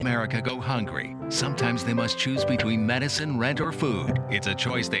America go hungry. Sometimes they must choose between medicine, rent, or food. It's a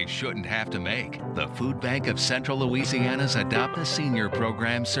choice they shouldn't have to make. The Food Bank of Central Louisiana's Adopt a Senior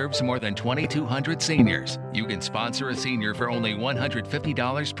program serves more than 2,200 seniors. You can sponsor a senior for only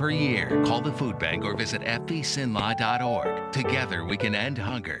 $150 per year. Call the Food Bank or visit fbsinlaw.org. Together we can end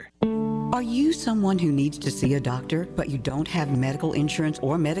hunger. Are you someone who needs to see a doctor, but you don't have medical insurance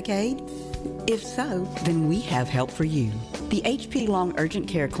or Medicaid? If so, then we have help for you. The HP Long Urgent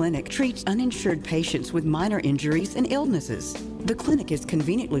Care Clinic treats uninsured patients with minor injuries and illnesses. The clinic is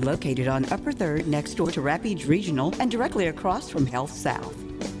conveniently located on Upper 3rd next door to Rapides Regional and directly across from Health South.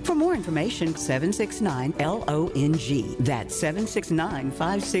 For more information, 769-LONG. That's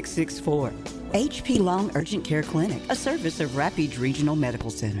 769-5664. HP Long Urgent Care Clinic, a service of Rapides Regional Medical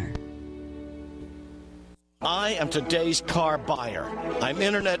Center. I am today's car buyer. I'm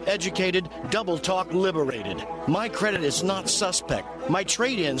internet educated, double talk liberated. My credit is not suspect. My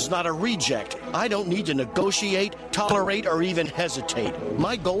trade-in's not a reject. I don't need to negotiate, tolerate, or even hesitate.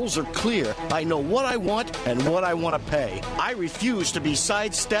 My goals are clear. I know what I want and what I want to pay. I refuse to be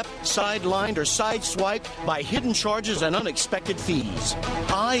sidestepped, sidelined, or sideswiped by hidden charges and unexpected fees.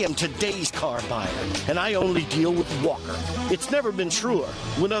 I am today's car buyer, and I only deal with Walker. It's never been truer.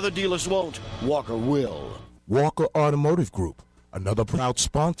 When other dealers won't, Walker will. Walker Automotive Group, another proud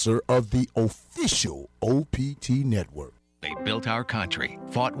sponsor of the official OPT network. They built our country,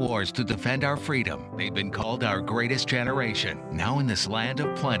 fought wars to defend our freedom. They've been called our greatest generation. Now in this land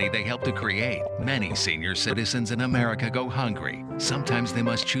of plenty they helped to create, many senior citizens in America go hungry. Sometimes they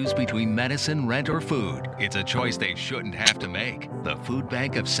must choose between medicine, rent, or food. It's a choice they shouldn't have to make. The Food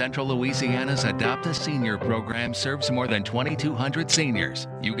Bank of Central Louisiana's Adopt a Senior program serves more than 2,200 seniors.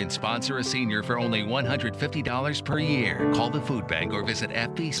 You can sponsor a senior for only $150 per year. Call the Food Bank or visit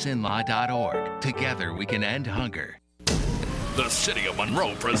fbsinlaw.org. Together we can end hunger. The City of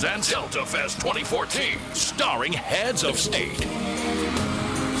Monroe presents Delta Fest 2014, starring Heads of State.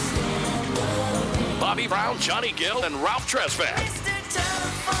 Bobby Brown, Johnny Gill, and Ralph Tresvant.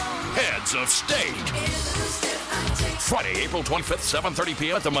 Heads of State. Friday, April 25th, 7:30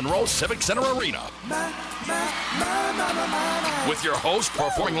 p.m. at the Monroe Civic Center Arena. With your host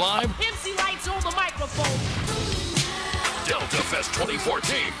performing live, MC Lights on the microphone. Delta Fest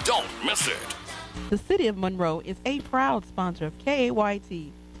 2014. Don't miss it. The City of Monroe is a proud sponsor of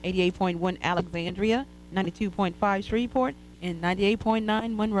KAYT 88.1 Alexandria, 92.5 Shreveport, and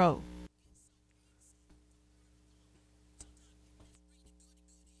 98.9 Monroe.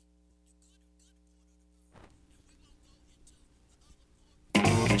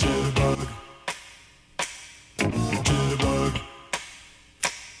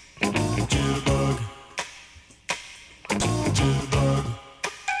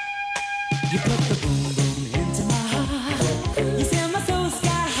 You put the boom boom into my heart. You send my soul sky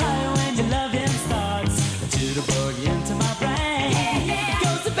high when your loving starts. A jitterbug into my brain. It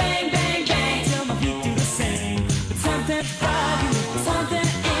goes to bang bang bang till my feet do the same. But something's bothering me, something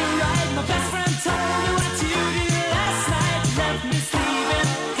ain't right. My best friend told me what you did last night. You left me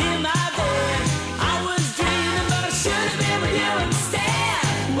sleeping in my bed. I was dreaming, but I should have been with you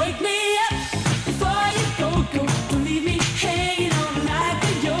instead. Wake me up before you go. Don't leave me hanging on like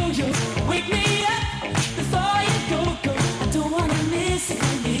a yo-yo. Wake me up before you go. I don't wanna miss it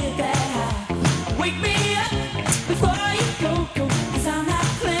when you hit that high. Wake me up before you go. 'Cause I'm not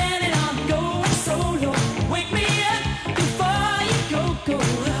planning on going solo. Wake me up before you go.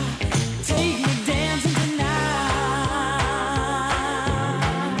 Take me dancing tonight.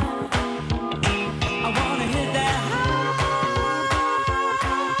 I wanna hit that high.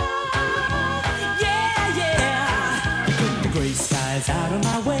 Yeah, yeah. Put the gray skies out of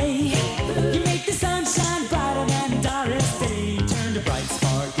my way. You make the sunshine brighter than Doris Day. Turn the bright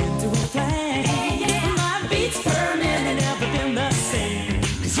spark into a flame. My beats burning and never been the same.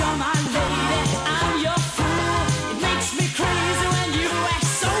 'Cause you're my lady, I'm your fool. It makes me crazy when you act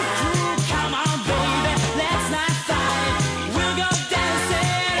so cruel. Come on, baby, let's not fight. We'll go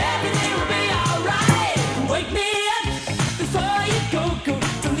dancing, everything will be alright. Wake me up before you go.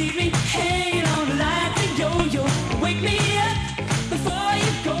 Don't leave me hanging on like a yo-yo. Wake me up before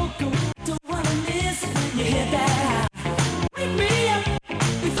you go. Don't wanna miss it when you hit that high. Wake me up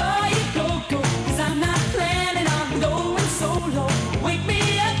before you go. 'Cause I'm not planning on going solo. Wake me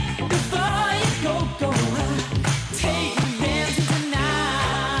up before you go. Take me dancing tonight.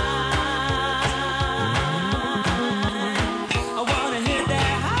 I wanna hit that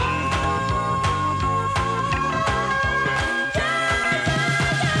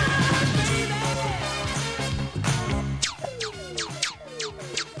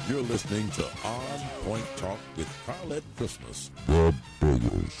You're listening to On Point Talk with Carlette Christmas, the big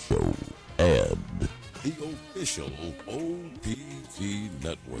Bigger Show, and the official OPT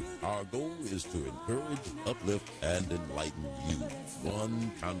Network. Our goal is to encourage, uplift, and enlighten you,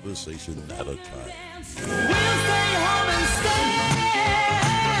 one conversation at a time. We'll stay home and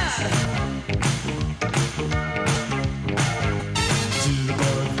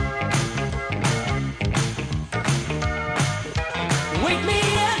wake me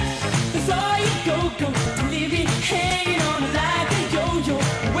up before you go. Don't leave me hanging on like a yo-yo.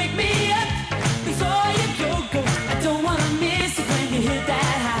 Wake me up before you go. I don't wanna miss it when you hit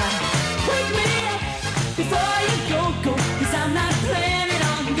that high. Wake me up before you go. 'Cause I'm not planning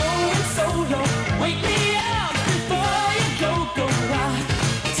on going solo. Wake me up before you go.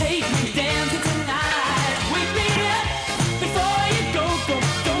 Take me dancing tonight. Wake me up before you go.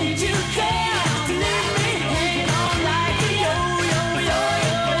 Don't you care to leave me hanging on like a yo-yo.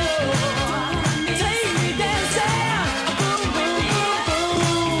 Take me dancing. Boom, boom,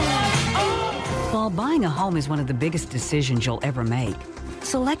 boom, boom. While buying a home is one of the biggest decisions you'll ever make,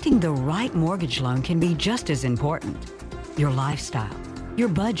 selecting the right mortgage loan can be just as important. Your lifestyle, your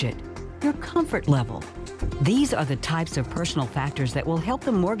budget, your comfort level. These are the types of personal factors that will help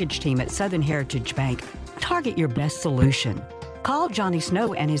the mortgage team at Southern Heritage Bank target your best solution. Call Johnny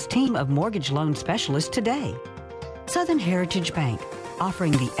Snow and his team of mortgage loan specialists today. Southern Heritage Bank,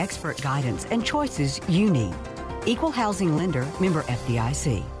 offering the expert guidance and choices you need. Equal housing lender, member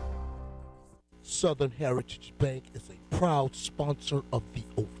FDIC. Southern Heritage Bank is a proud sponsor of the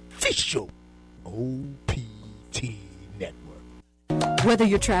official OPT Network. Whether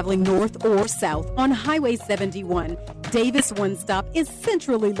you're traveling north or south on Highway 71, Davis One Stop is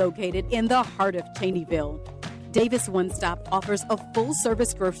centrally located in the heart of Cheneyville. Davis One Stop offers a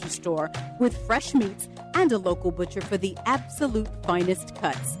full-service grocery store with fresh meats and a local butcher for the absolute finest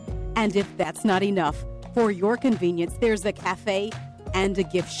cuts. And if that's not enough, for your convenience, there's a cafe and a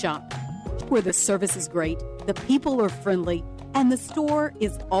gift shop where the service is great, the people are friendly, and the store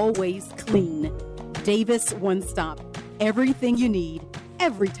is always clean. Davis One Stop. Everything you need,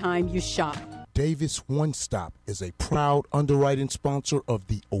 every time you shop. Davis One Stop is a proud underwriting sponsor of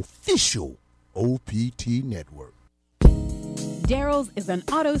the official OPT Network. Daryl's is an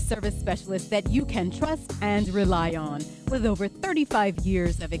auto service specialist that you can trust and rely on. With over 35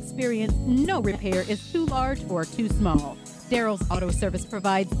 years of experience, no repair is too large or too small. Daryl's Auto Service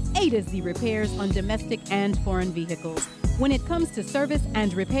provides A to Z repairs on domestic and foreign vehicles. When it comes to service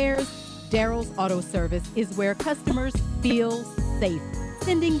and repairs, Daryl's Auto Service is where customers feel safe,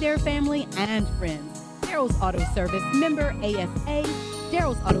 sending their family and friends. Daryl's Auto Service, member ASA.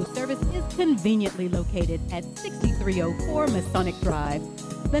 Daryl's Auto Service is conveniently located at 6304 Masonic Drive.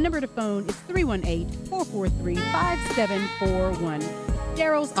 The number to phone is 318-443-5741.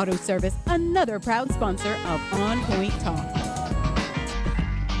 Daryl's Auto Service, another proud sponsor of On Point Talk.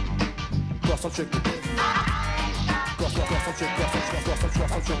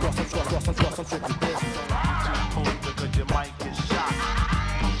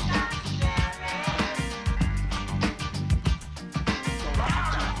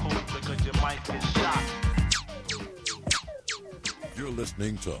 You're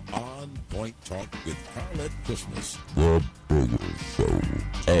listening to On Point Talk with Carlette Christmas, the Bigger Show,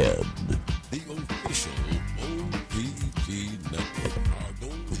 and the official OPT Network. Our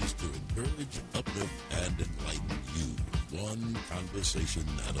goal is to encourage, uplift, and enlighten you, one conversation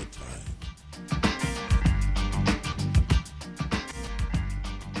at a time.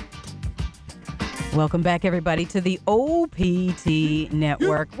 Welcome back, everybody, to the OPT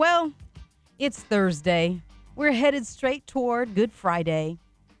Network. Well, it's Thursday. We're headed straight toward Good Friday.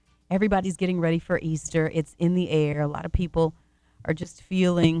 Everybody's getting ready for Easter. It's in the air. A lot of people are just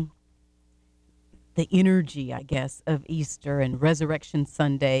feeling the energy, I guess, of Easter and Resurrection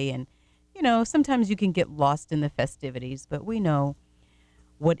Sunday. And, you know, sometimes you can get lost in the festivities, but we know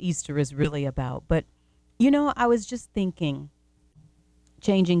what Easter is really about. But, you know, I was just thinking,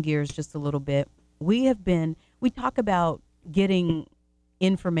 changing gears just a little bit. We talk about getting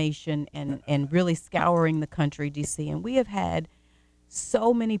information and really scouring the country, DC, and we have had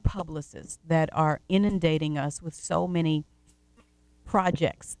so many publicists that are inundating us with so many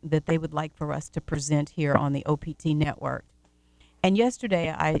projects that they would like for us to present here on the OPT Network. And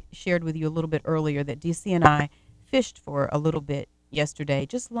yesterday I shared with you a little bit earlier that DC and I fished for a little bit yesterday,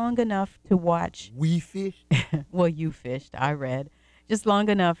 just long enough to watch. We fished? Well, you fished, I read. Just long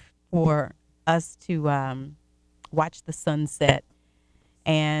enough for us to watch the sunset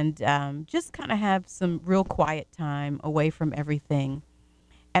and just kind of have some real quiet time away from everything.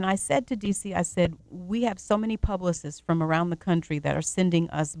 And I said to DC, I said, we have so many publicists from around the country that are sending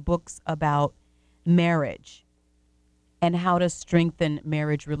us books about marriage. and how to strengthen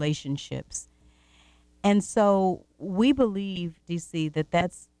marriage relationships. And so we believe, DC, that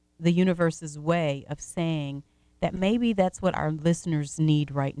that's the universe's way of saying that maybe that's what our listeners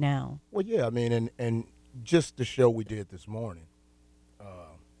need right now. Well, yeah, I mean, and just the show we did this morning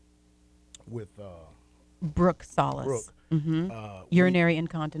with Brooke Solace. Brooke. Urinary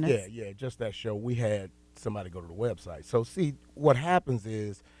incontinence. Yeah, just that show. We had somebody go to the website. So, see, what happens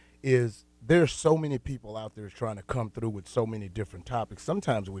is there's so many people out there trying to come through with so many different topics.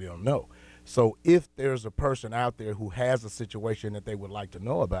 Sometimes we don't know. So if there's a person out there who has a situation that they would like to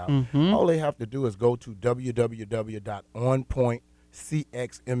know about, all they have to do is go to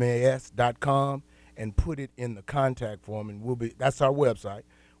www.onpointcxmas.com and put it in the contact form, and that's our website.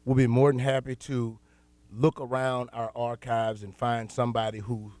 We'll be more than happy to look around our archives and find somebody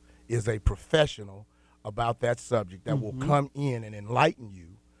who is a professional about that subject that will come in and enlighten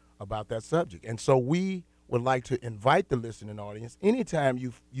you about that subject. And so we would like to invite the listening audience, anytime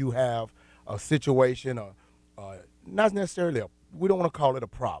you have a situation, or not necessarily we don't want to call it a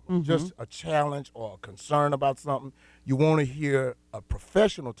problem, just a challenge or a concern about something. You want to hear a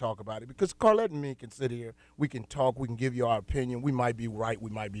professional talk about it, because Carlette and me can sit here, we can talk, we can give you our opinion. We might be right, we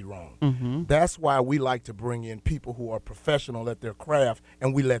might be wrong. That's why we like to bring in people who are professional at their craft,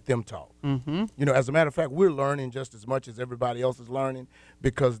 and we let them talk. You know, as a matter of fact, we're learning just as much as everybody else is learning,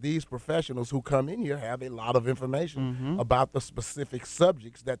 because these professionals who come in here have a lot of information about the specific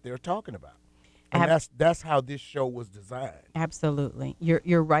subjects that they're talking about. And that's how this show was designed. Absolutely.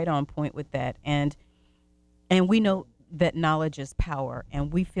 You're right on point with that. And we know that knowledge is power,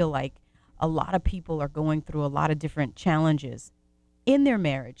 and we feel like a lot of people are going through a lot of different challenges in their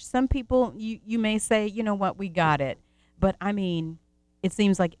marriage. Some people, you may say, you know what, we got it. But I mean, it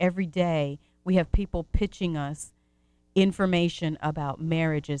seems like every day we have people pitching us information about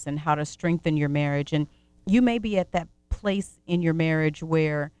marriages and how to strengthen your marriage. And you may be at that place in your marriage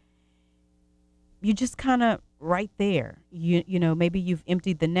where you just kind of right there. You know, maybe you've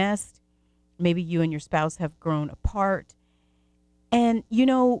emptied the nest. Maybe you and your spouse have grown apart. And, you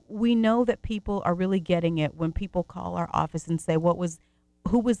know, we know that people are really getting it when people call our office and say,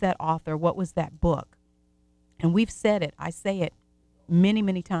 who was that author? What was that book? And we've said it. I say it many,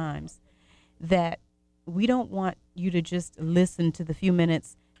 many times, that we don't want you to just listen to the few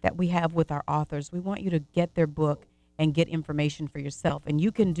minutes that we have with our authors. We want you to get their book and get information for yourself. And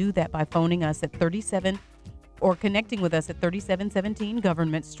you can do that by phoning us at 37 or connecting with us at 3717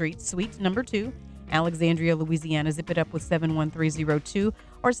 Government Street, Suite number 2, Alexandria, Louisiana. Zip it up with 71302,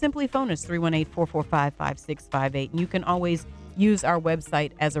 or simply phone us 318-445-5658. And you can always use our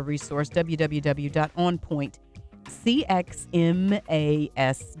website as a resource,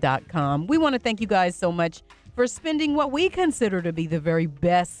 www.onpointcxmas.com. We want to thank you guys so much for spending what we consider to be the very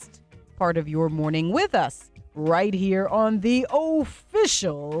best part of your morning with us right here on the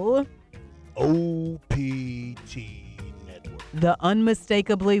official OPT Network. The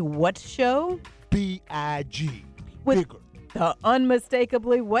unmistakably what show? B-I-G. With bigger. The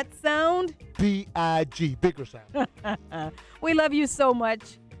unmistakably what sound? B-I-G. Bigger sound. We love you so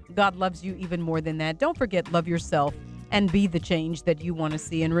much. God loves you even more than that. Don't forget, love yourself and be the change that you want to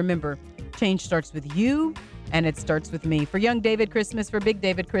see. And remember, change starts with you, and it starts with me. For Young David Christmas, for Big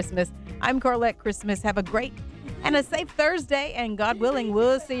David Christmas, I'm Carlette Christmas. Have a great and a safe Thursday, and God willing,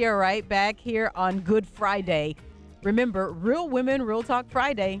 we'll see you right back here on Good Friday. Remember, Real Women, Real Talk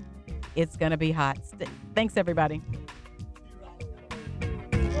Friday. It's going to be hot. Thanks, everybody.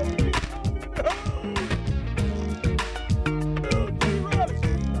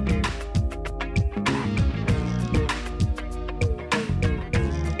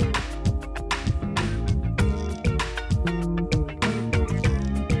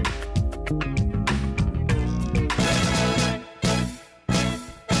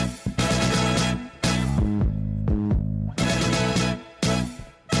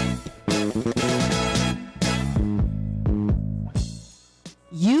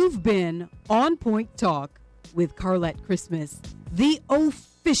 You've been On Point Talk with Carlette Christmas, the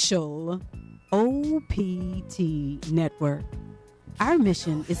official OPT Network. Our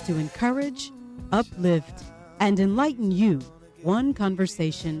mission is to encourage, uplift, and enlighten you one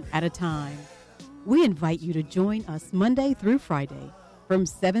conversation at a time. We invite you to join us Monday through Friday from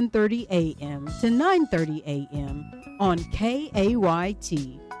 7:30 a.m. to 9:30 a.m. on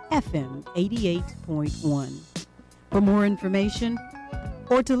KAYT FM 88.1. For more information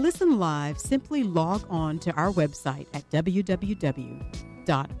or to listen live, simply log on to our website at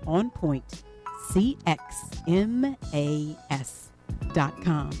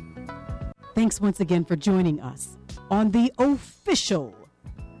www.onpointcxmas.com. Thanks once again for joining us on the official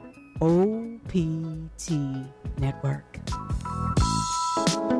OPT Network.